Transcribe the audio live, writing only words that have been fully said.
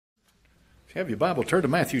If you have your Bible, turn to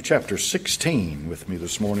Matthew chapter 16 with me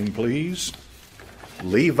this morning, please.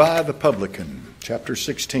 Levi the publican, chapter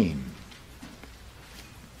 16.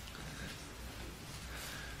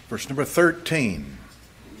 Verse number 13.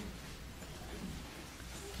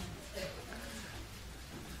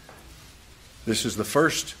 This is the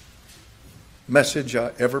first message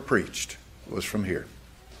I ever preached. It was from here.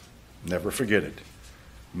 Never forget it.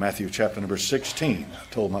 Matthew chapter number 16.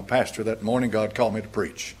 I told my pastor that morning God called me to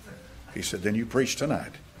preach. He said, then you preach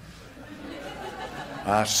tonight.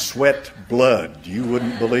 I sweat blood. You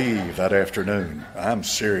wouldn't believe that afternoon. I'm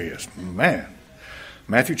serious. Man.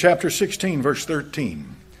 Matthew chapter 16, verse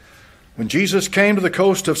 13. When Jesus came to the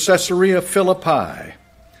coast of Caesarea Philippi,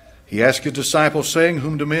 he asked his disciples, saying,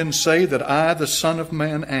 whom do men say that I, the Son of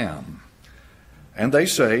Man, am? And they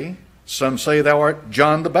say, some say thou art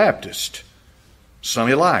John the Baptist,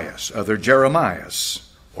 some Elias, other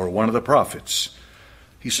Jeremias, or one of the prophets.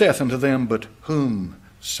 He saith unto them, but whom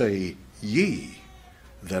say ye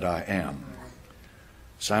that I am?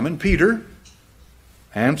 Simon Peter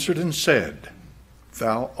answered and said,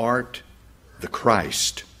 thou art the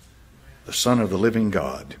Christ, the Son of the living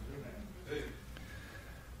God.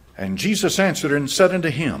 And Jesus answered and said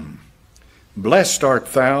unto him, blessed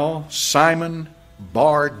art thou, Simon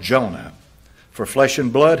Bar-Jonah, for flesh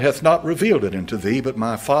and blood hath not revealed it unto thee, but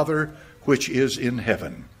my Father which is in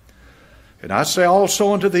heaven. And I say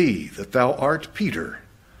also unto thee that thou art Peter,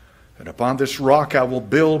 and upon this rock I will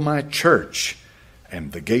build my church,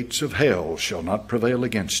 and the gates of hell shall not prevail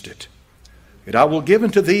against it. And I will give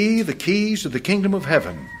unto thee the keys of the kingdom of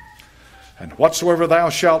heaven. And whatsoever thou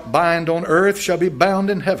shalt bind on earth shall be bound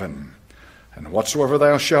in heaven, and whatsoever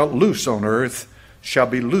thou shalt loose on earth shall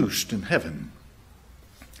be loosed in heaven.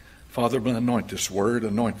 Father, anoint this word,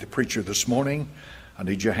 anoint the preacher this morning. I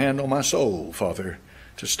need your hand on my soul, Father,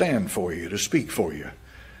 to stand for you, to speak for you.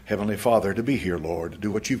 Heavenly Father, to be here, Lord, to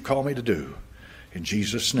do what you've called me to do. In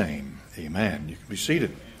Jesus' name, amen. You can be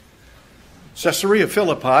seated. Caesarea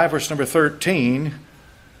Philippi, verse number 13,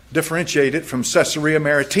 differentiated from Caesarea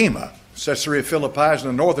Maritima. Caesarea Philippi is in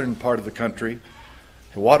the northern part of the country.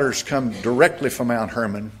 The waters come directly from Mount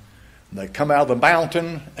Hermon. They come out of the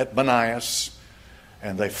mountain at Banias,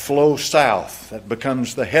 and they flow south. That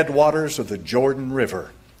becomes the headwaters of the Jordan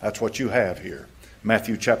River. That's what you have here.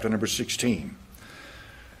 Matthew chapter number 16.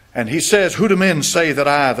 And he says, who do men say that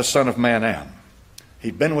I, the Son of Man, am?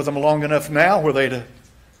 He'd been with them long enough now where they'd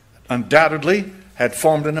undoubtedly had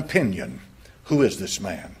formed an opinion. Who is this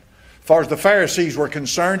man? As far as the Pharisees were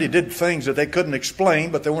concerned, he did things that they couldn't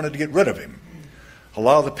explain, but they wanted to get rid of him. A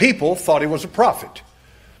lot of the people thought he was a prophet.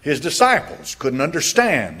 His disciples couldn't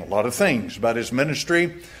understand a lot of things about his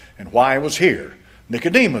ministry and why he was here.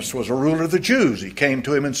 Nicodemus was a ruler of the Jews. He came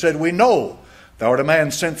to him and said, we know thou art a man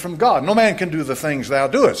sent from God. No man can do the things thou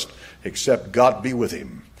doest, except God be with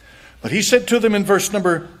him. But he said to them in verse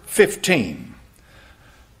number 15,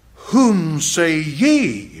 whom say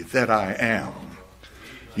ye that I am?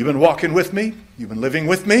 You've been walking with me. You've been living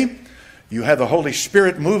with me. You have the Holy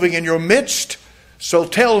Spirit moving in your midst. So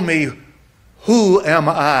tell me, who am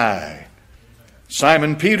I?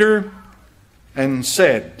 Simon Peter and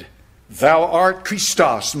said, thou art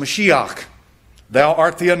Christos, Mashiach. Thou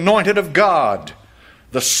art the anointed of God,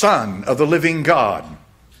 the Son of the living God.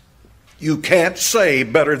 You can't say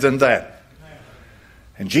better than that.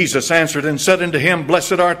 And Jesus answered and said unto him,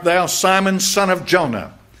 blessed art thou, Simon, son of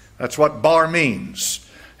Jonah. That's what Bar means.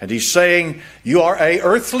 And he's saying, you are a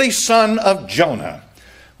earthly son of Jonah.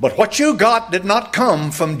 But what you got did not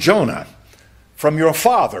come from Jonah, from your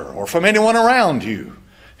father, or from anyone around you.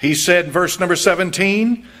 He said, verse number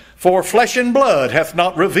 17, for flesh and blood hath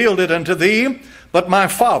not revealed it unto thee, but my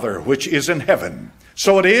Father which is in heaven.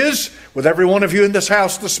 So it is with every one of you in this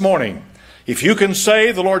house this morning. If you can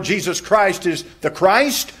say the Lord Jesus Christ is the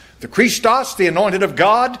Christ, the Christos, the anointed of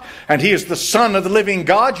God, and he is the Son of the living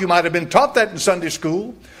God, you might have been taught that in Sunday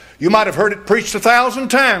school. You might have heard it preached 1,000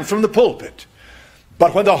 times from the pulpit.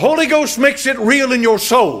 But when the Holy Ghost makes it real in your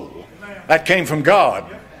soul, that came from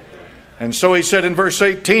God. And so he said in verse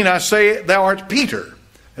 18, I say thou art Peter,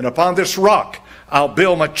 and upon this rock I'll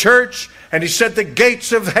build my church. And he said the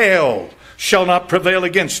gates of hell shall not prevail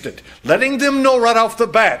against it. Letting them know right off the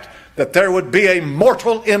bat that there would be a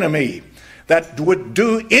mortal enemy that would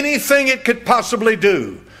do anything it could possibly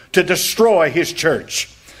do to destroy his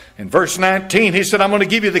church. In verse 19 he said, I'm going to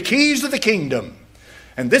give you the keys of the kingdom.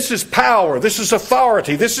 And this is power, this is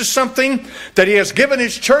authority, this is something that he has given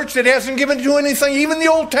his church that he hasn't given to anything, even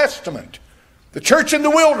the Old Testament. The church in the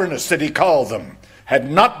wilderness that he called them had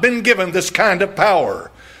not been given this kind of power.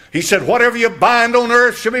 He said, whatever you bind on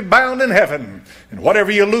earth shall be bound in heaven, and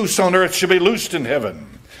whatever you loose on earth shall be loosed in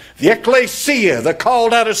heaven. The ecclesia, the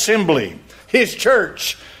called out assembly, his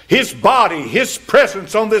church, his body, his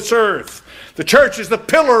presence on this earth. The church is the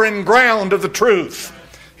pillar and ground of the truth.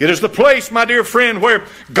 It is the place, my dear friend, where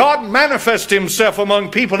God manifests himself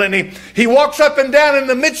among people, and he walks up and down in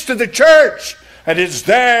the midst of the church. And it's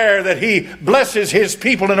there that he blesses his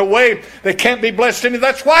people in a way that can't be blessed any.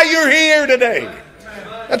 That's why you're here today.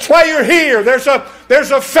 That's why you're here. There's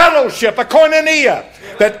a fellowship, a koinonia,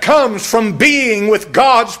 that comes from being with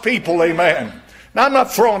God's people. Amen. Now, I'm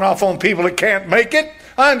not throwing off on people that can't make it.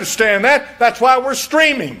 I understand that. That's why we're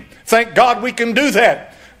streaming. Thank God we can do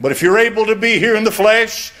that. But if you're able to be here in the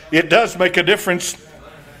flesh, it does make a difference.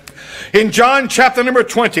 In John chapter number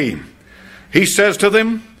 20, he says to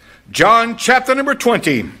them, John chapter number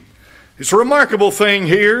 20. It's a remarkable thing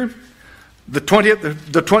here. Luke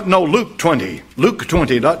 20. Luke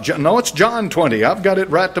 20. No, it's John 20. I've got it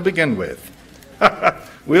right to begin with.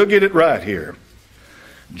 We'll get it right here.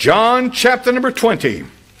 John chapter number 20.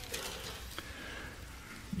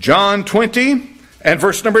 John 20 and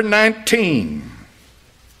verse number 19.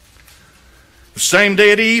 The same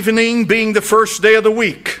day at evening, being the first day of the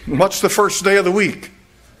week. And what's the first day of the week?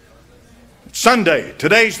 Sunday.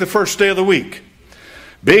 Today's the first day of the week.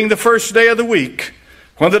 Being the first day of the week,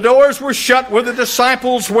 when the doors were shut where the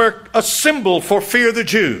disciples were assembled for fear of the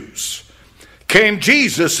Jews, came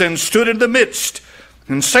Jesus and stood in the midst,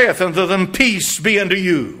 and saith unto them, Peace be unto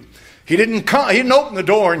you. He didn't open the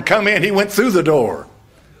door and come in. He went through the door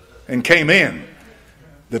and came in.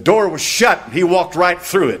 The door was shut. He walked right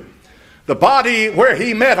through it. The body where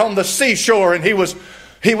he met on the seashore, and he was,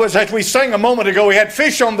 as we sang a moment ago, he had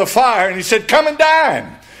fish on the fire, and he said, come and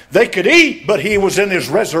dine. They could eat, but he was in his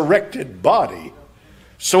resurrected body.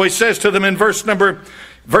 So he says to them in verse number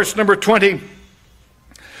 20,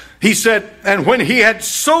 he said, and when he had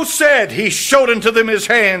so said, he showed unto them his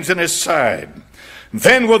hands and his side.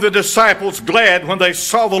 Then were the disciples glad when they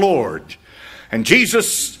saw the Lord. And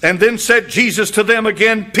then said Jesus to them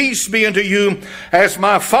again, Peace be unto you, as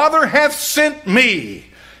my Father hath sent me,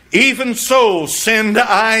 even so send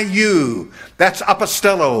I you. That's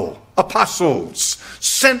apostello, apostles,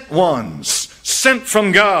 sent ones, sent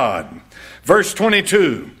from God. Verse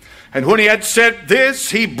 22, and when he had said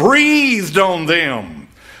this, he breathed on them,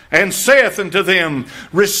 and saith unto them,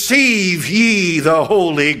 Receive ye the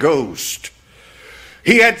Holy Ghost.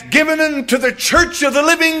 He hath given unto the church of the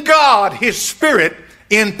living God his Spirit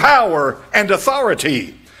in power and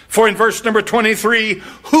authority. For in verse number 23,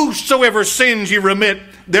 whosoever sins ye remit,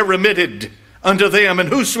 they're remitted unto them, and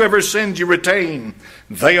whosoever sins ye retain,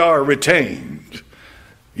 they are retained.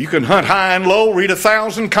 You can hunt high and low, read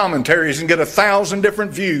 1,000 commentaries, and get 1,000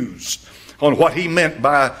 different views on what he meant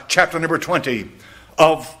by chapter number 20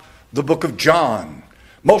 of the book of John.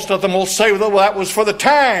 Most of them will say, well, that was for the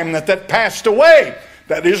time that passed away.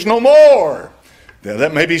 That is no more. Now,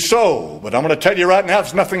 that may be so, but I'm going to tell you right now,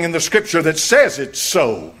 there's nothing in the Scripture that says it's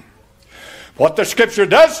so. What the Scripture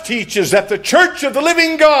does teach is that the church of the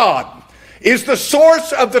living God is the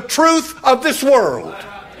source of the truth of this world.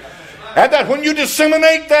 And that when you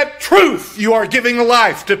disseminate that truth, you are giving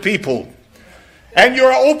life to people. And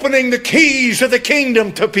you're opening the keys of the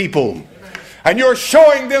kingdom to people. And you're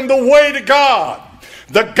showing them the way to God.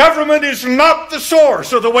 The government is not the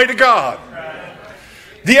source of the way to God.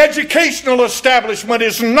 The educational establishment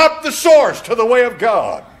is not the source to the way of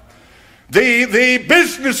God. The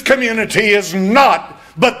business community is not,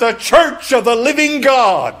 but the church of the living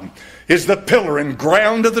God is the pillar and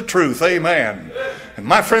ground of the truth. Amen. And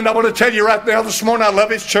my friend, I want to tell you right now this morning, I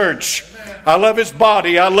love his church. I love his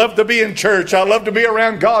body. I love to be in church. I love to be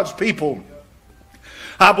around God's people.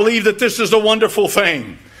 I believe that this is a wonderful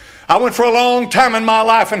thing. I went for a long time in my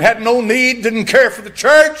life and had no need, didn't care for the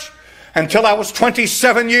church, until I was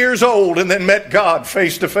 27 years old and then met God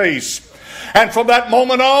face to face. And from that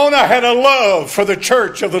moment on, I had a love for the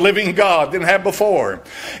church of the living God didn't have before.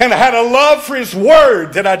 And I had a love for his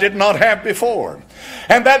word that I did not have before.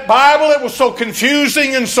 And that Bible, it was so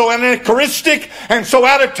confusing and so anachronistic and so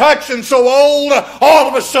out of touch and so old, all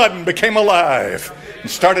of a sudden became alive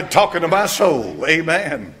and started talking to my soul.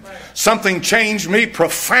 Amen. Something changed me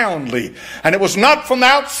profoundly. And it was not from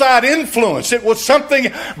outside influence. It was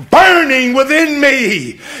something burning within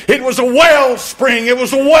me. It was a wellspring. It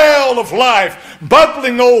was a well of life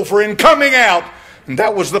bubbling over and coming out. And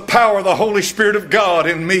that was the power of the Holy Spirit of God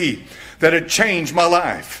in me that had changed my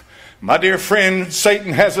life. My dear friend,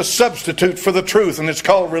 Satan has a substitute for the truth, and it's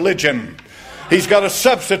called religion. He's got a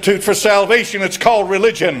substitute for salvation. It's called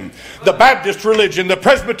religion. The Baptist religion, the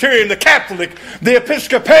Presbyterian, the Catholic, the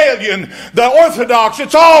Episcopalian, the Orthodox.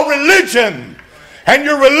 It's all religion. And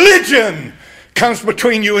your religion comes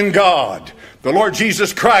between you and God. The Lord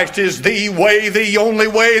Jesus Christ is the way, the only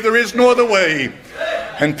way. There is no other way.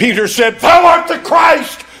 And Peter said, thou art the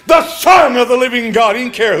Christ, the Son of the living God. He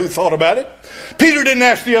didn't care who thought about it. Peter didn't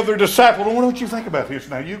ask the other disciple, well, what don't you think about this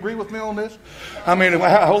now? You agree with me on this? I mean,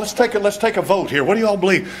 let's take a vote here. What do you all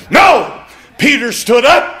believe? No! Peter stood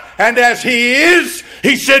up, and as he is,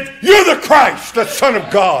 he said, you're the Christ, the Son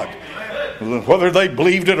of God. Whether they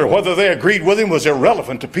believed it or whether they agreed with him was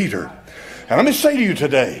irrelevant to Peter. And let me say to you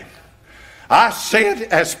today, I say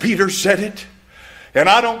it as Peter said it, and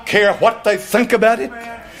I don't care what they think about it.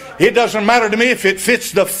 It doesn't matter to me if it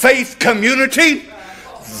fits the faith community.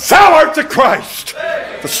 Thou art the Christ,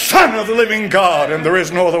 the Son of the living God, and there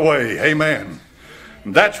is no other way. Amen.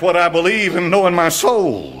 That's what I believe and know in my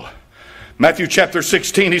soul. Matthew chapter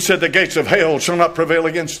 16, he said, the gates of hell shall not prevail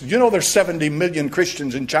against. You know there's 70 million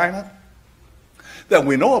Christians in China that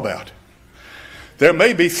we know about. There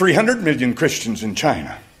may be 300 million Christians in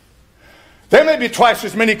China. There may be twice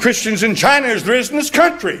as many Christians in China as there is in this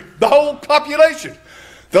country, the whole population.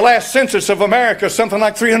 The last census of America is something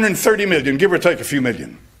like 330 million, give or take a few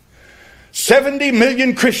million. 70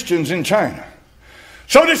 million Christians in China.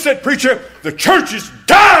 So they said, preacher, the church is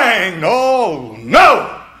dying. Oh,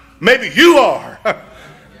 no. Maybe you are.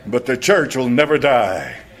 But the church will never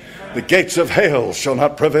die. The gates of hell shall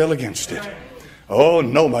not prevail against it. Oh,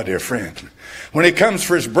 no, my dear friend. When he comes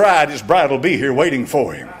for his bride will be here waiting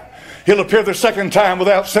for him. He'll appear the second time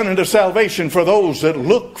without sin unto salvation for those that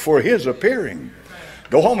look for his appearing.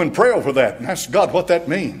 Go home and pray over that and ask God what that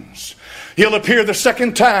means. He'll appear the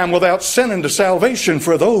second time without sin unto salvation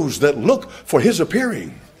for those that look for his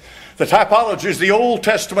appearing. The typology is the Old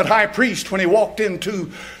Testament high priest when he walked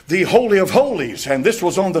into the Holy of Holies. And this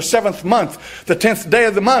was on the 7th month, the 10th day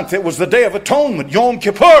of the month. It was the Day of Atonement, Yom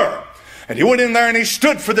Kippur. And he went in there and he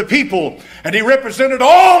stood for the people. And he represented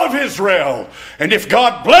all of Israel. And if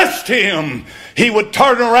God blessed him, he would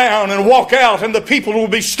turn around and walk out. And the people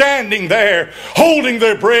would be standing there holding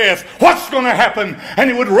their breath. What's going to happen? And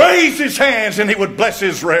he would raise his hands and he would bless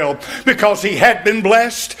Israel. Because he had been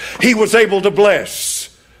blessed, he was able to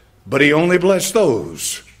bless. But he only blessed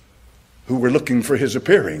those who were looking for his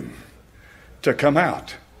appearing to come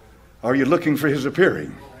out. Are you looking for his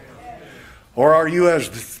appearing? Or are you,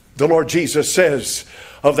 as the Lord Jesus says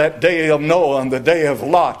of that day of Noah and the day of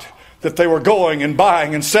Lot, that they were going and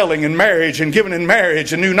buying and selling in marriage and giving in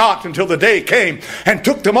marriage and knew not until the day came and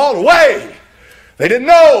took them all away. They didn't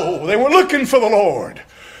know. They were looking for the Lord.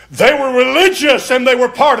 They were religious and they were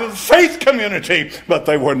part of the faith community, but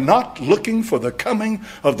they were not looking for the coming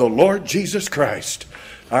of the Lord Jesus Christ.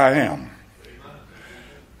 I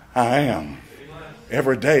am.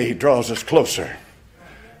 Every day he draws us closer.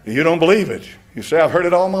 You don't believe it. You say, I've heard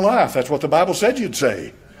it all my life. That's what the Bible said you'd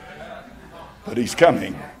say. But he's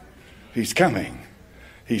coming. He's coming.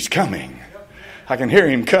 He's coming. I can hear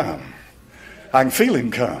him come. I can feel him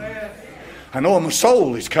come. I know in my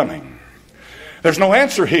soul he's coming. There's no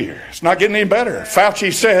answer here. It's not getting any better.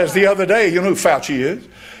 Fauci says the other day, you know who Fauci is?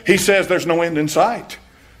 He says there's no end in sight.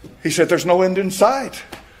 He said there's no end in sight.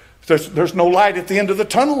 There's no light at the end of the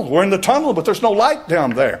tunnel. We're in the tunnel, but there's no light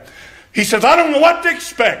down there. He says, I don't know what to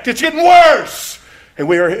expect. It's getting worse. And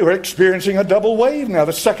we're experiencing a double wave now,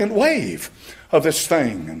 the second wave of this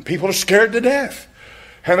thing. And people are scared to death.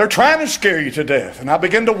 And they're trying to scare you to death. And I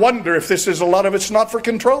begin to wonder if this is a lot of it's not for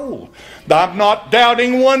control. I'm not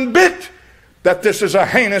doubting one bit that this is a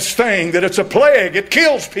heinous thing, that it's a plague. It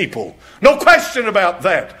kills people. No question about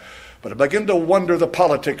that. But I begin to wonder the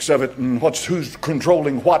politics of it and who's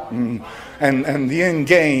controlling what and the end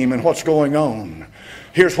game and what's going on.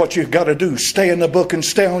 Here's what you've got to do. Stay in the book and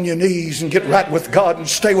stay on your knees and get right with God and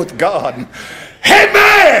stay with God.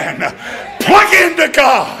 Amen! Plug into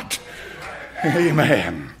God.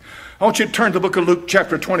 Amen. I want you to turn to the book of Luke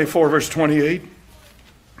chapter 24 verse 28.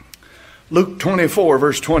 Luke 24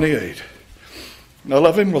 verse 28. I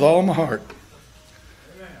love him with all my heart.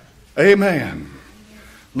 Amen.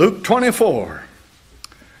 Luke 24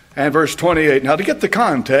 and verse 28. Now to get the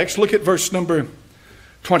context, look at verse number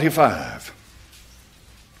 25.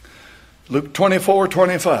 Luke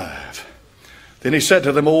 24:25. Then he said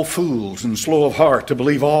to them, O fools and slow of heart to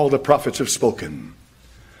believe all the prophets have spoken.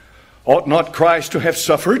 Ought not Christ to have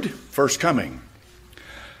suffered, first coming,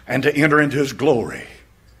 and to enter into his glory?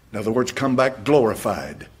 In other words, come back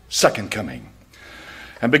glorified, second coming.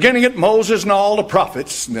 And beginning at Moses and all the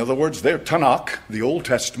prophets, in other words, their Tanakh, the Old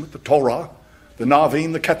Testament, the Torah, the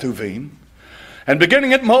Navim, the Ketuvim, and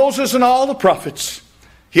beginning at Moses and all the prophets,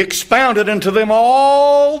 he expounded unto them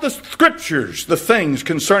all the scriptures, the things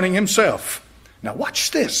concerning himself. Now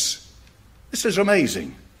watch this. This is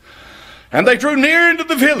amazing. And they drew near into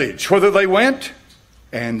the village whither they went,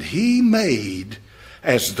 And he made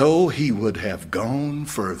as though he would have gone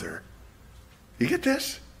further. You get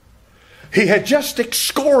this? He had just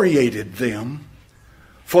excoriated them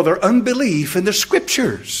for their unbelief in the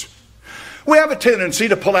Scriptures. We have a tendency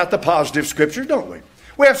to pull out the positive Scriptures, don't we?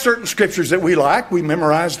 We have certain Scriptures that we like. We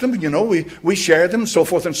memorize them. We share them, so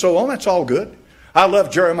forth and so on. That's all good. I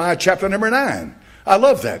love Jeremiah chapter number 9. I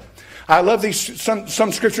love that. I love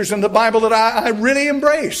some Scriptures in the Bible that I really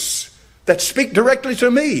embrace, that speak directly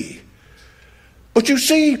to me. But you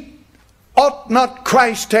see, ought not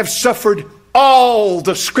Christ to have suffered all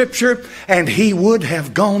the Scripture, and he would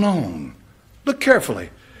have gone on? Look carefully.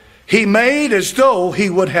 He made as though he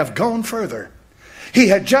would have gone further. He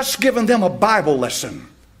had just given them a Bible lesson.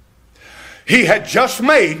 He had just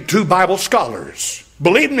made 2 Bible scholars.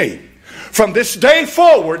 Believe me, from this day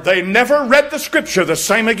forward, they never read the Scripture the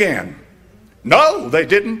same again. No, they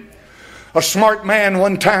didn't. A smart man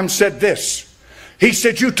one time said this. He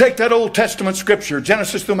said, you take that Old Testament Scripture,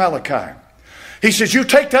 Genesis through Malachi. He says, you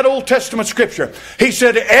take that Old Testament Scripture. He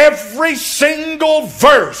said, every single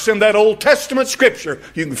verse in that Old Testament Scripture,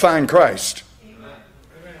 you can find Christ. Amen.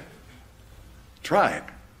 Try it.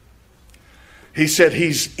 He said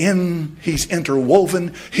he's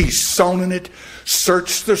interwoven, he's sown in it.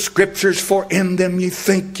 Search the Scriptures, for in them ye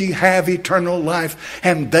think ye have eternal life,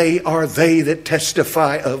 and they are they that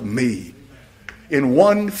testify of me. In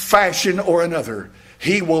one fashion or another,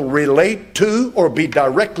 he will relate to or be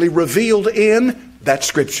directly revealed in that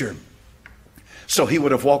Scripture. So he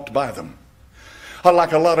would have walked by them.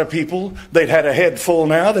 Like a lot of people, they'd had a head full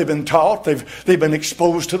now. They've been taught. They've been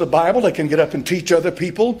exposed to the Bible. They can get up and teach other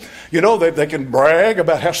people. They can brag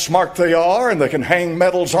about how smart they are, and they can hang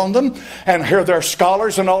medals on them and hear they're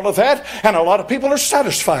scholars and all of that. And a lot of people are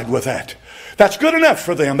satisfied with that. That's good enough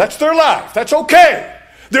for them. That's their life. That's okay.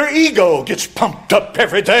 Their ego gets pumped up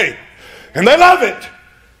every day, and they love it.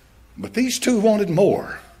 But these 2 wanted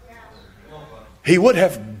more. He would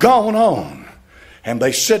have gone on. And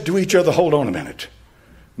they said to each other, hold on a minute.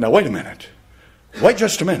 Now, wait a minute. Wait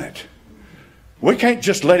just a minute. We can't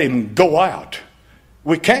just let him go out.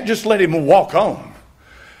 We can't just let him walk on.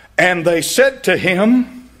 And they said to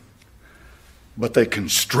him, but they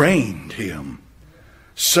constrained him,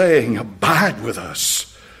 saying, abide with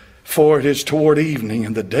us, for it is toward evening,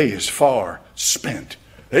 and the day is far spent.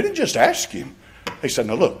 They didn't just ask him. They said,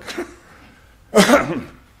 now look,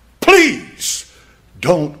 please,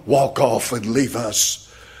 don't walk off and leave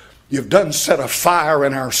us. You've done set a fire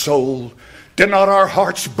in our soul. Did not our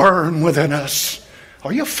hearts burn within us?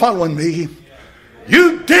 Are you following me?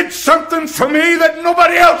 You did something for me that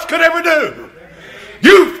nobody else could ever do.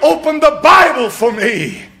 You've opened the Bible for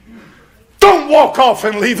me. Don't walk off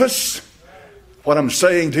and leave us. What I'm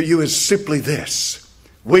saying to you is simply this.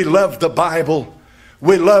 We love the Bible.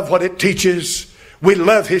 We love what it teaches. We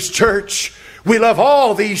love His church. We love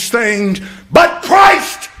all these things, but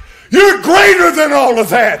Christ, you're greater than all of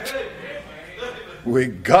that. We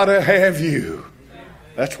gotta have you.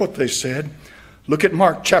 That's what they said. Look at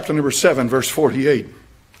Mark chapter number 7, verse 48.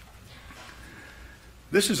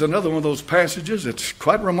 This is another one of those passages that's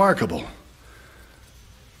quite remarkable.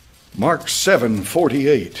 Mark 7,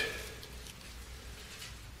 48.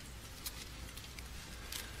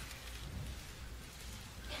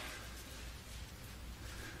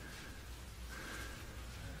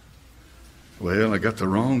 Well, I got the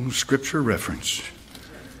wrong scripture reference.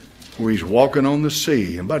 Where he's walking on the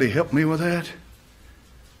sea. Anybody help me with that?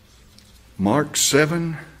 Mark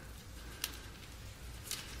 7.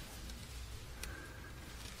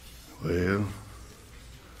 Well,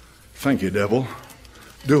 thank you, devil.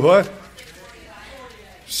 Do what?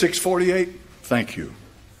 6:48. Thank you.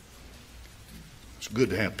 It's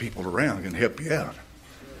good to have people around who can help you out.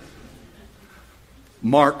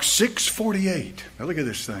 Mark 6:48. Now look at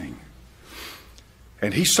this thing.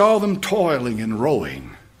 And he saw them toiling and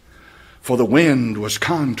rowing, for the wind was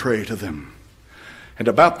contrary to them. And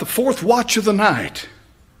about the 4th watch of the night,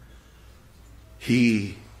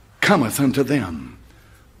 he cometh unto them,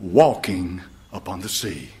 walking upon the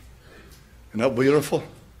sea. Isn't that beautiful?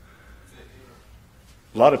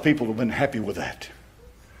 A lot of people have been happy with that.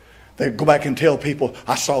 They go back and tell people,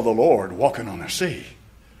 I saw the Lord walking on the sea.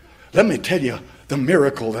 Let me tell you the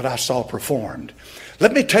miracle that I saw performed.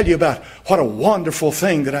 Let me tell you about what a wonderful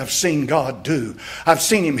thing that I've seen God do. I've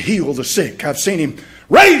seen Him heal the sick. I've seen Him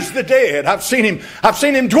raise the dead. I've seen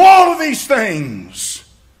Him do all of these things.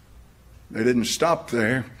 They didn't stop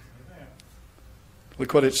there.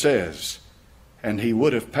 Look what it says. And He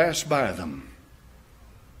would have passed by them.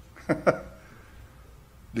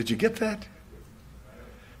 Did you get that?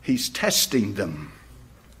 He's testing them.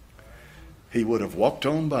 He would have walked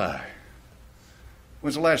on by.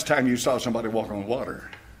 When's the last time you saw somebody walk on water?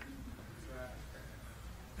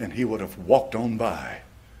 And he would have walked on by.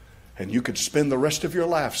 And you could spend the rest of your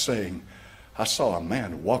life saying, I saw a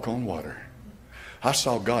man walk on water. I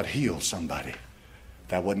saw God heal somebody.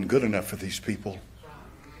 That wasn't good enough for these people.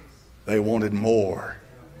 They wanted more.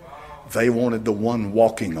 They wanted the one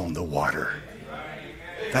walking on the water.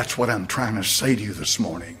 That's what I'm trying to say to you this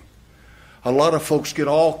morning. A lot of folks get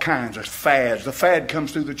all kinds of fads. The fad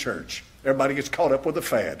comes through the church. Everybody gets caught up with the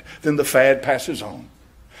fad. Then the fad passes on.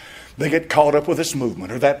 They get caught up with this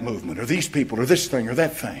movement or that movement or these people or this thing or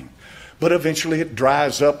that thing. But eventually it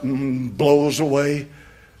dries up and blows away.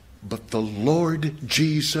 But the Lord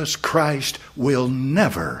Jesus Christ will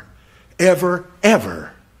never, ever,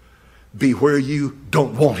 ever be where you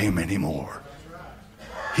don't want him anymore.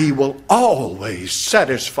 He will always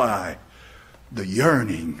satisfy the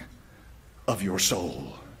yearning of your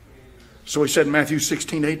soul. So he said in Matthew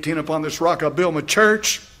 16:18, upon this rock I'll build my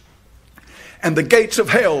church, and the gates of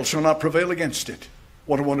hell shall not prevail against it.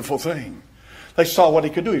 What a wonderful thing. They saw what he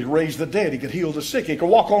could do. He raised the dead. He could heal the sick. He could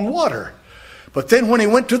walk on water. But then when he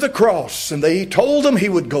went to the cross, and they told him he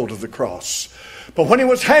would go to the cross, but when he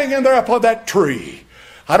was hanging there up on that tree,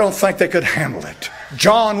 I don't think they could handle it.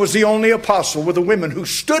 John was the only apostle with the women who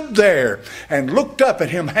stood there and looked up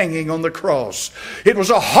at him hanging on the cross. It was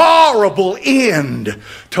a horrible end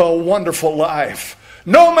to a wonderful life.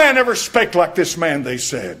 No man ever spake like this man, they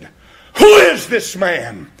said. Who is this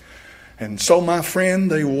man? And so, my friend,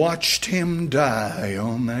 they watched him die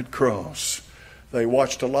on that cross. They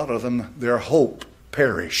watched a lot of them, their hope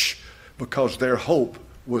perish because their hope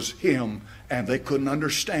was him, and they couldn't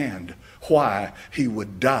understand why he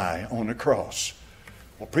would die on a cross.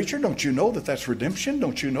 Well, preacher, don't you know that that's redemption?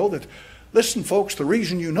 Don't you know that? Listen, folks, the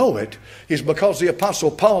reason you know it is because the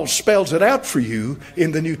Apostle Paul spells it out for you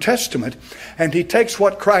in the New Testament, and he takes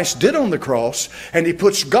what Christ did on the cross and he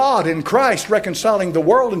puts God in Christ reconciling the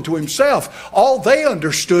world into himself. All they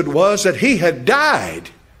understood was that he had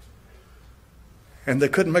died, and they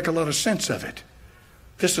couldn't make a lot of sense of it.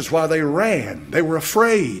 This is why they ran. They were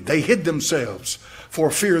afraid. They hid themselves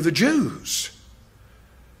for fear of the Jews.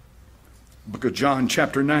 Book of John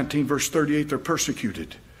chapter 19 verse 38, they're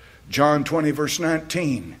persecuted. John 20 verse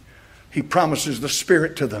 19, he promises the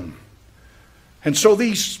Spirit to them. And so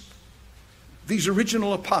these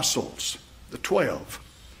original apostles, the 12,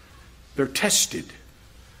 they're tested.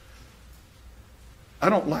 I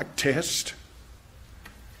don't like tests.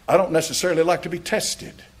 I don't necessarily like to be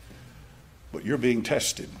tested, but you're being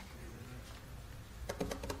tested.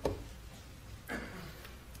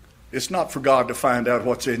 It's not for God to find out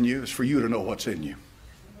what's in you. It's for you to know what's in you.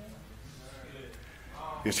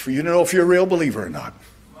 It's for you to know if you're a real believer or not.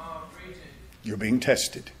 You're being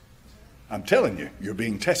tested. I'm telling you, you're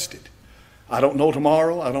being tested. I don't know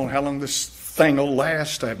tomorrow. I don't know how long this thing will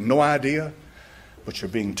last. I have no idea. But you're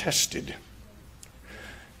being tested.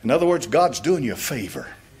 In other words, God's doing you a favor.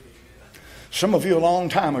 Some of you a long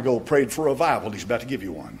time ago prayed for revival. He's about to give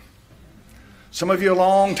you one. Some of you a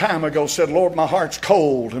long time ago said, Lord, my heart's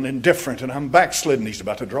cold and indifferent and I'm backslidden. He's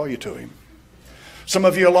about to draw you to him. Some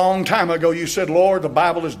of you a long time ago, you said, Lord, the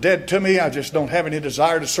Bible is dead to me. I just don't have any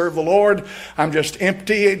desire to serve the Lord. I'm just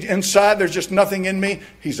empty inside. There's just nothing in me.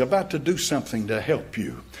 He's about to do something to help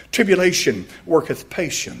you. Tribulation worketh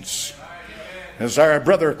patience. As our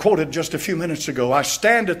brother quoted just a few minutes ago, I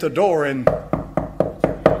stand at the door and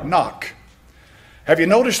knock. Have you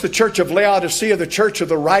noticed the church of Laodicea, the church of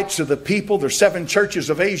the rights of the people? There's 7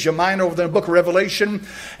 churches of Asia Minor over there in the book of Revelation.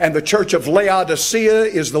 And the church of Laodicea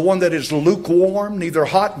is the one that is lukewarm, neither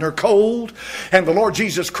hot nor cold. And the Lord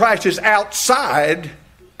Jesus Christ is outside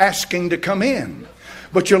asking to come in.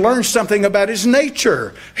 But you learn something about his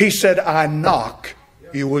nature. He said, I knock,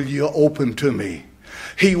 will you open to me?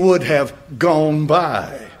 He would have gone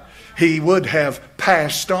by. He would have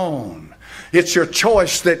passed on. It's your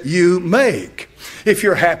choice that you make. If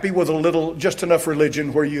you're happy with a little, just enough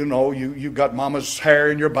religion where you know you've got mama's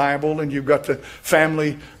hair in your Bible and you've got the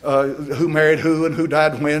family who married who and who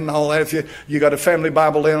died when and all that. If you got a family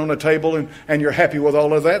Bible laying on the table and you're happy with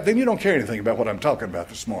all of that, then you don't care anything about what I'm talking about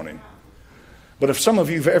this morning. But if some of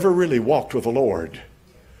you have ever really walked with the Lord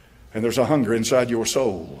and there's a hunger inside your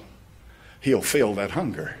soul, he'll fill that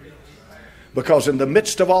hunger. Because in the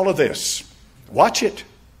midst of all of this, watch it.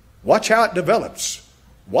 Watch how it develops.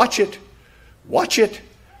 Watch it. Watch it.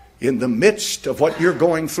 In the midst of what you're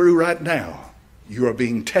going through right now, you are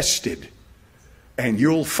being tested. And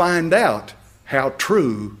you'll find out how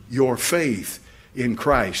true your faith in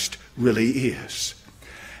Christ really is.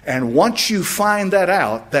 And once you find that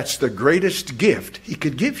out, that's the greatest gift he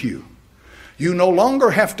could give you. You no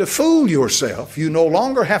longer have to fool yourself. You no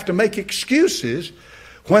longer have to make excuses.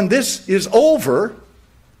 When this is over,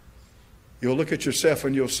 you'll look at yourself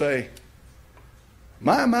and you'll say,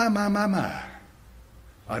 my.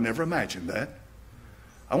 I never imagined that.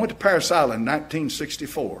 I went to Paris Island in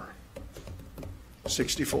 1964.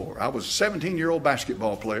 64. I was a 17-year-old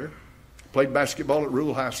basketball player. Played basketball at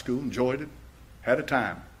Rural High School, enjoyed it, had a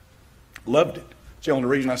time. Loved it. It's the only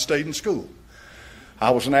reason I stayed in school.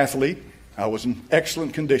 I was an athlete. I was in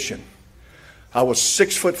excellent condition. I was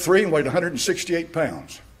 6'3" and weighed 168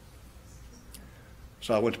 pounds.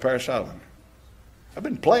 So I went to Paris Island. I've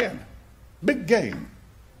been playing. Big game.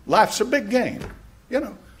 Life's a big game. You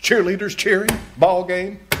know, cheerleaders cheering, ball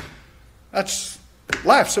game.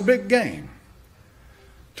 Life's a big game.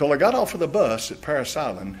 Till I got off of the bus at Paris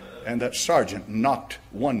Island, and that sergeant knocked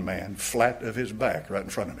one man flat of his back right in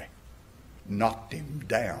front of me. Knocked him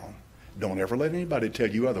down. Don't ever let anybody tell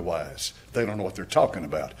you otherwise. They don't know what they're talking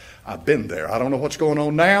about. I've been there. I don't know what's going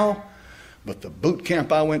on now, but the boot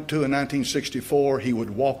camp I went to in 1964, he would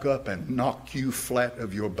walk up and knock you flat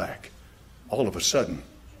of your back. All of a sudden,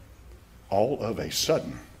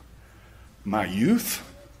 my youth,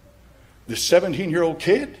 this 17-year-old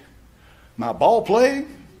kid, my ball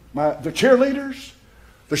playing, the cheerleaders,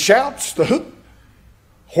 the shouts, the hoop,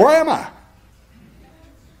 where am I?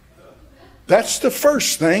 That's the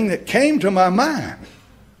first thing that came to my mind.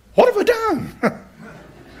 What have I done?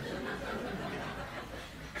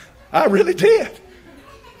 I really did.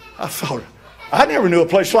 I thought, I never knew a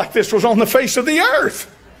place like this was on the face of the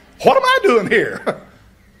earth. What am I doing here?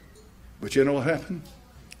 But you know what happened?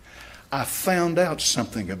 I found out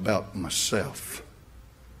something about myself.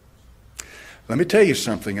 Let me tell you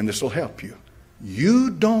something, and this will help you. You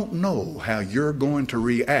don't know how you're going to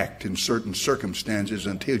react in certain circumstances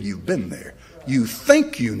until you've been there. You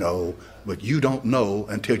think you know, but you don't know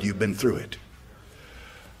until you've been through it.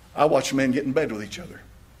 I watch men get in bed with each other.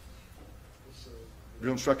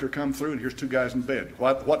 Drill instructor come through, and here's two guys in bed.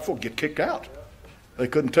 What for? Get kicked out. They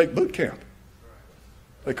couldn't take boot camp.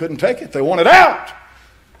 They couldn't take it. They wanted out.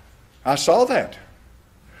 I saw that.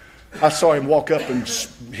 I saw him walk up and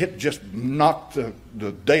knock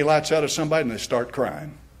the daylights out of somebody, and they start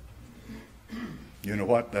crying. You know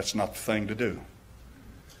what? That's not the thing to do.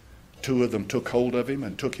 Two of them took hold of him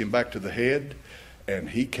and took him back to the head, and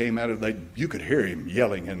he came out of you could hear him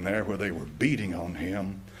yelling in there where they were beating on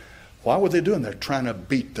him. Why were they doing that? Trying to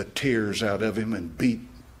beat the tears out of him and beat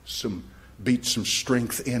some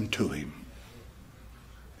strength into him.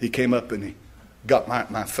 He came up and he got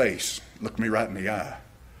my face, looked me right in the eye.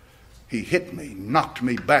 He hit me, knocked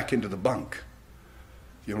me back into the bunk.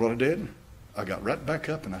 You know what I did? I got right back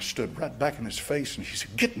up and I stood right back in his face, and he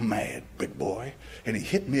said, "Get mad, big boy." And he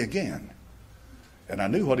hit me again. And I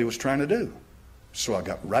knew what he was trying to do. So I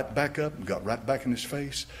got right back up and got right back in his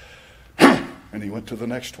face. And he went to the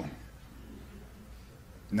next one.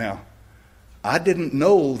 Now, I didn't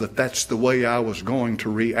know that that's the way I was going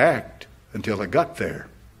to react until I got there.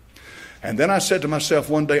 And then I said to myself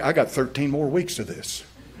one day, I got 13 more weeks of this.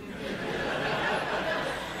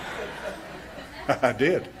 I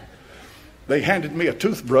did. They handed me a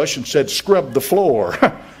toothbrush and said, "Scrub the floor."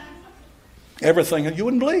 Everything, and you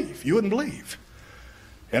wouldn't believe.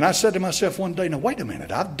 And I said to myself one day, now wait a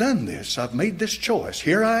minute, I've done this. I've made this choice.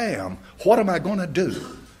 Here I am. What am I going to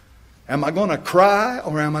do? Am I going to cry,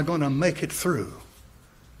 or am I going to make it through?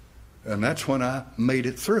 And that's when I made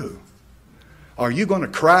it through. Are you going to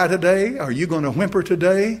cry today? Are you going to whimper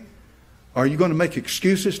today? Are you going to make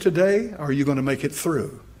excuses today? Or are you going to make it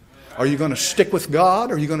through? Are you going to stick with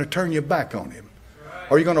God, or are you going to turn your back on Him?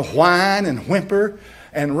 Are you going to whine and whimper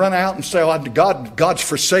and run out and say, "Oh, God's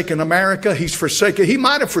forsaken America. He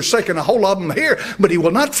might have forsaken a whole lot of them here, but He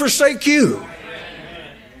will not forsake you."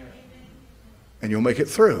 And you'll make it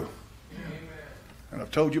through. And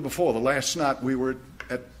I've told you before, the last night we were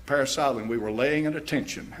at Paris Island, we were laying at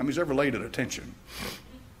attention. How many's ever laid at attention?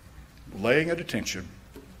 Laying at attention.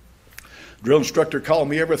 Drill instructor called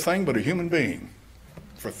me everything but a human being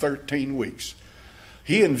for 13 weeks.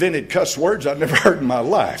 He invented cuss words I'd never heard in my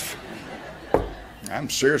life.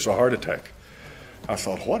 I'm serious, a heart attack. I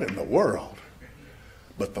thought, what in the world?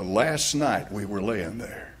 But the last night we were laying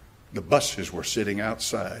there, the buses were sitting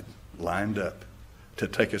outside, lined up to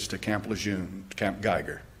take us to Camp Lejeune, Camp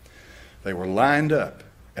Geiger. They were lined up,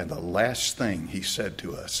 and the last thing he said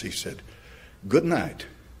to us, he said, "Good night,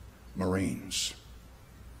 Marines.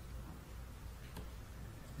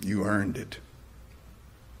 You earned it.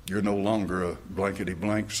 You're no longer a blankety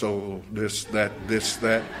blank soul, this,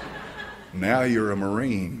 that. Now you're a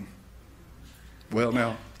Marine." Well,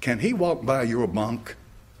 now, can he walk by your bunk,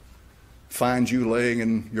 find you laying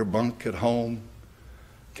in your bunk at home?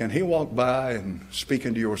 Can he walk by and speak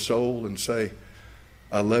into your soul and say,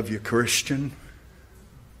 I love you, Christian.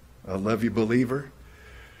 I love you, believer.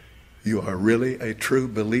 You are really a true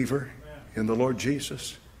believer in the Lord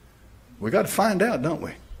Jesus. We got to find out, don't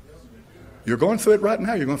we? You're going through it right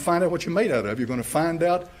now. You're going to find out what you're made out of. You're going to find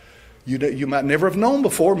out you might never have known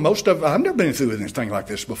before. I've never been through anything like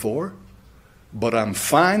this before. But I'm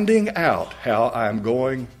finding out how I'm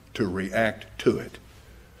going to react to it.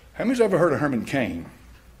 How many's ever heard of Herman Cain?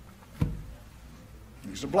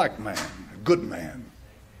 He's a black man, a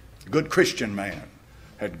good Christian man.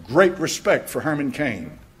 Had great respect for Herman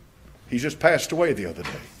Cain. He just passed away the other day.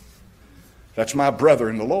 That's my brother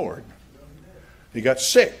in the Lord. He got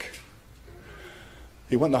sick.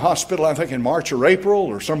 He went in the hospital, I think in March or April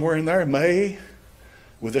or somewhere in there, May,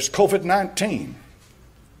 with this COVID-19.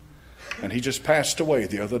 And he just passed away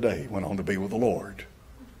the other day, went on to be with the Lord.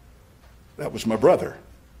 That was my brother,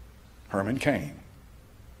 Herman Cain.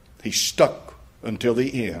 He stuck until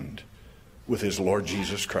the end with his Lord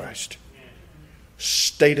Jesus Christ.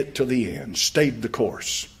 Stayed it till the end, stayed the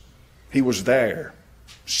course. He was there,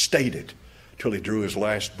 stayed it till he drew his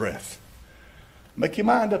last breath. Make your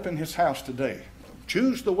mind up in his house today.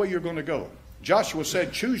 Choose the way you're going to go. Joshua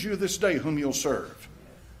said, choose you this day whom you'll serve.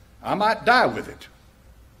 I might die with it.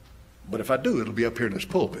 But if I do, it'll be up here in this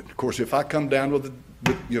pulpit. Of course, if I come down with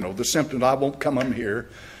the symptoms, I won't come up here,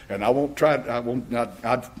 and I won't try. I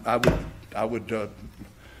would.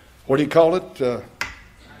 What do you call it?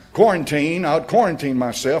 Quarantine. I would quarantine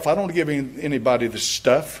myself. I don't give anybody this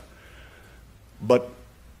stuff. But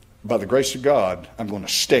by the grace of God, I'm going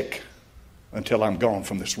to stick until I'm gone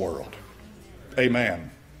from this world. Amen.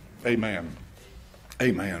 Amen.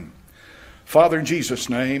 Amen. Father, in Jesus'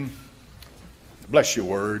 name, bless your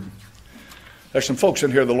word. There's some folks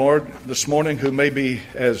in here, the Lord, this morning who may be,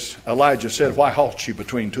 as Elijah said, why halt you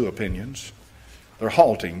between two opinions? They're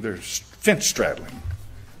halting. They're fence straddling.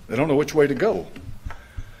 They don't know which way to go.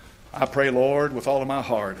 I pray, Lord, with all of my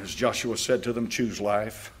heart, as Joshua said to them, choose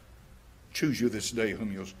life. Choose you this day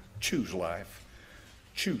whom you'll choose life.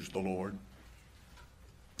 Choose the Lord.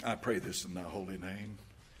 I pray this in thy holy name.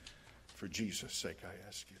 For Jesus' sake I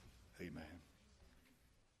ask you. Amen.